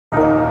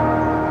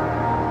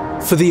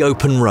For the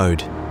open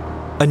road,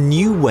 a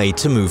new way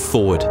to move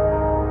forward,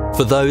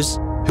 for those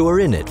who are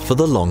in it for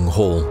the long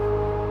haul.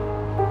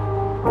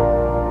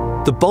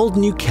 The bold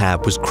new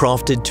cab was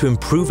crafted to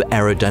improve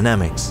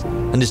aerodynamics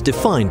and is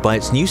defined by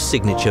its new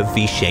signature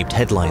V-shaped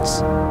headlights.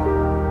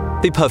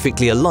 They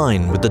perfectly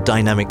align with the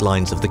dynamic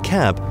lines of the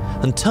cab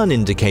and turn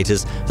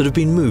indicators that have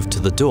been moved to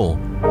the door.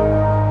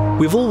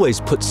 We've always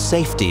put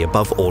safety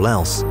above all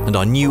else, and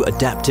our new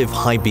adaptive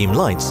high-beam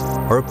lights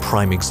are a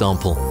prime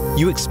example.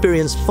 You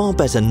experience far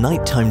better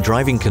nighttime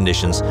driving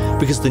conditions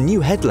because the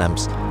new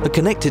headlamps are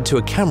connected to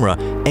a camera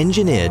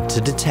engineered to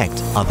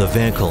detect other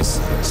vehicles,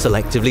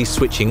 selectively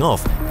switching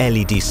off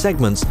LED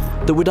segments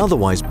that would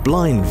otherwise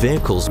blind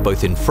vehicles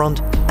both in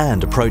front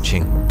and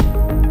approaching.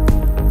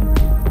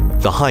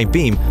 The high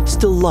beam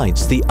still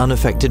lights the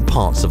unaffected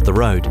parts of the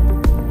road.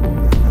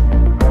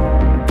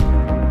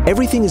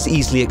 Everything is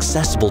easily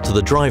accessible to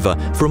the driver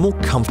for a more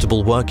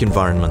comfortable work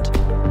environment.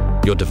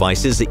 Your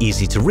devices are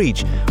easy to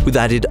reach with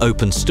added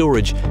open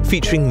storage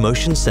featuring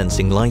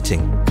motion-sensing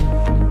lighting.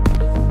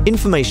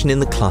 Information in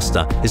the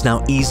cluster is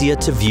now easier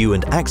to view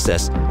and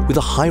access with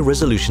a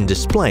high-resolution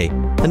display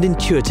and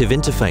intuitive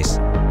interface,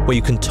 where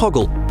you can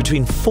toggle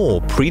between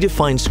 4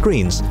 predefined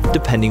screens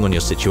depending on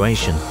your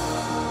situation.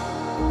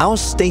 Our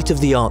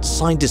state-of-the-art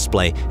side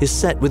display is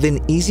set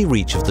within easy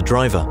reach of the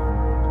driver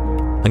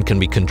and can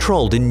be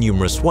controlled in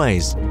numerous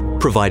ways,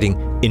 providing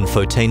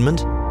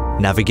infotainment,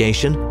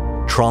 navigation,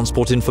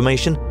 transport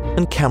information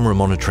and camera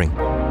monitoring,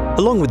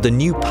 along with the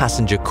new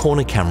passenger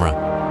corner camera.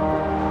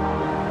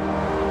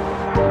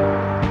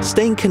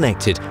 Staying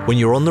connected when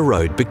you're on the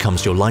road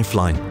becomes your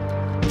lifeline.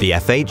 The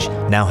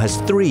FH now has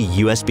 3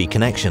 USB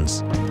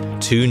connections,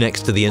 2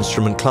 next to the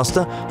instrument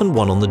cluster and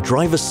 1 on the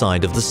driver's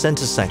side of the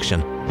center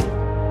section.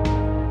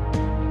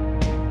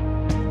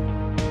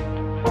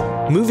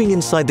 Moving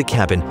inside the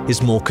cabin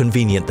is more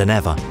convenient than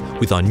ever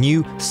with our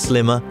new,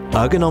 slimmer,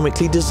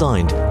 ergonomically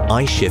designed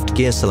I-Shift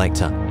gear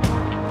selector.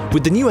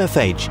 With the new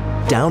FH,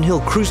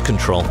 downhill cruise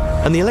control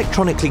and the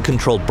electronically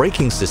controlled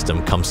braking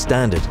system come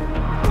standard,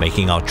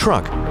 making our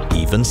truck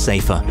even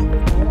safer.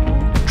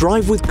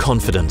 Drive with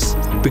confidence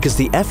because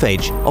the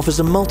FH offers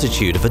a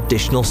multitude of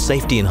additional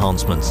safety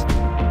enhancements.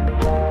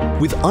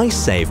 With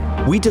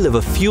iSave, we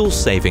deliver fuel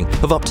saving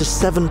of up to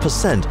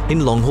 7%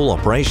 in long-haul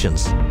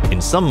operations.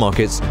 In some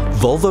markets,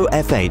 Volvo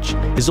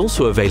FH is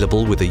also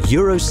available with a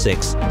Euro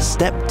 6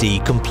 Step D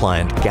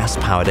compliant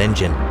gas-powered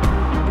engine.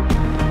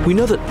 We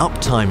know that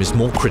uptime is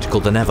more critical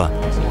than ever,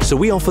 so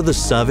we offer the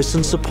service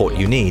and support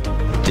you need,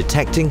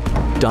 detecting,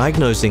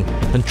 diagnosing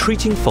and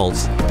treating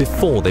faults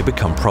before they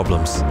become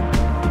problems.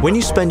 When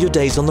you spend your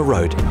days on the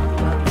road,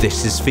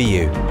 this is for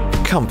you.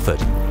 Comfort,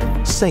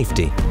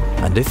 safety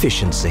and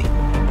efficiency.